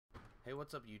Hey,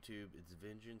 what's up YouTube? It's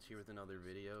Vengeance here with another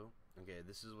video. Okay,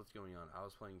 this is what's going on. I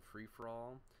was playing Free For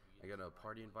All. I got a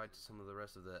party invite to some of the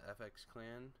rest of the FX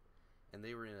clan, and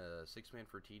they were in a 6-man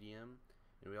for TDM.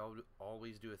 And we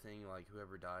always do a thing like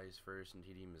whoever dies first in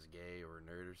TDM is gay or a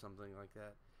nerd or something like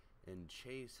that. And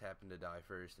Chase happened to die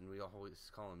first, and we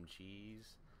always call him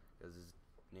Cheese because his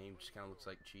name just kind of looks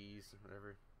like cheese or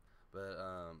whatever. But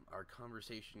our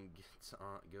conversation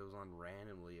goes on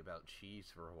randomly about cheese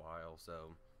for a while,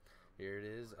 so here it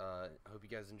is. I hope you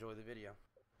guys enjoy the video.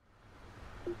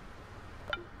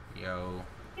 Yo.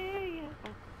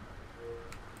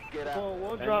 Get out. Well,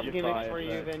 we'll drop gimmicks for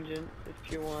you, Vengeance,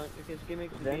 if you want, because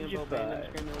gimmicks is being about random,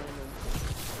 screaming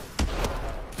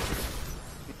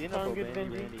random. Sound good,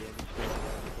 Vengeance?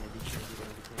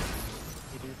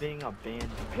 He's being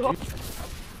abandoned.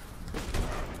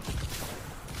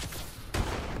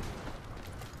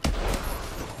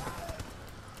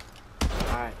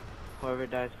 Alright, whoever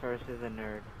dies first is a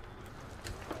nerd.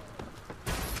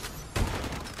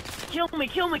 Kill me,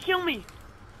 kill me, kill me!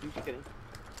 I'm just kidding.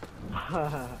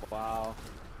 Wow.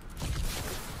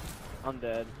 I'm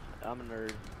dead. I'm a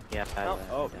nerd. Yeah,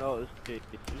 no, this is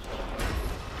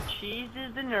Cheese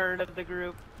is the nerd of the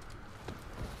group.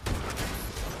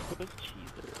 What's cheese?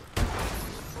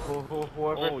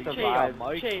 Whoever survives,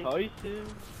 Mike Tyson.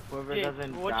 Whoever Chase,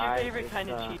 doesn't what's die your favorite kind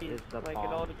of cheese? like It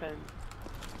all depends.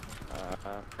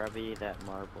 Probably that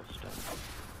marble stuff.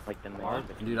 Like the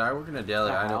Dude, I work in a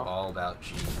deli. I know all about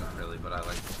cheese. Not really, but I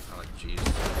like cheese.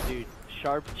 Dude,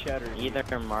 sharp cheddar.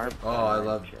 Either marble. Oh, I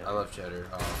love cheddar.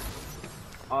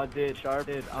 Oh, dude, sharp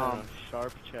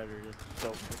cheddar is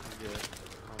so freaking good.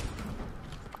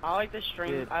 I like the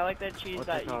string. Dude, I like that cheese what's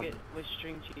that it you called? get with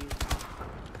string cheese.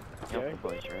 Okay.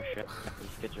 Boys rush it.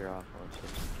 These kids are awful. Let's get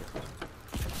some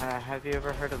kids. Have you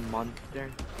ever heard of Munster?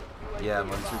 Yeah,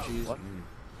 Munster cheese. What?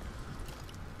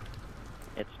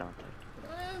 It's not that.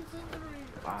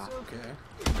 Wow. It's okay.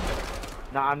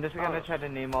 No, I'm just gonna try to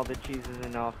name all the cheeses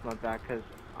and off my back, cause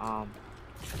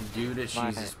Gouda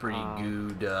cheese is pretty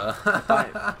Gouda.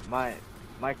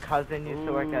 my cousin used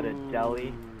to work at a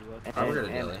deli. I work at a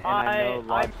deli. And I know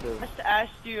lots I of. must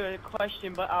ask you a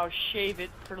question, but I'll shave it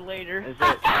for later.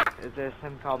 Is there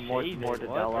some called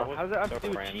mortadella? How's that have to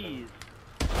do with cheese?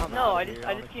 No, I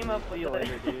just came up with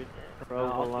it.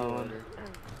 Provolone.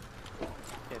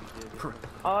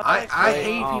 I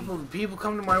hate people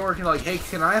come to my work and like, hey,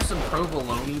 can I have some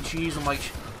provolone cheese? I'm like,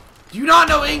 do you not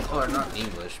know English? Or not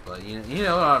English, but you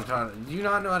know what I'm talking. Do you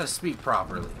not know how to speak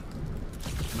properly?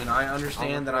 I mean, I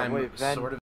understand that I'm sort of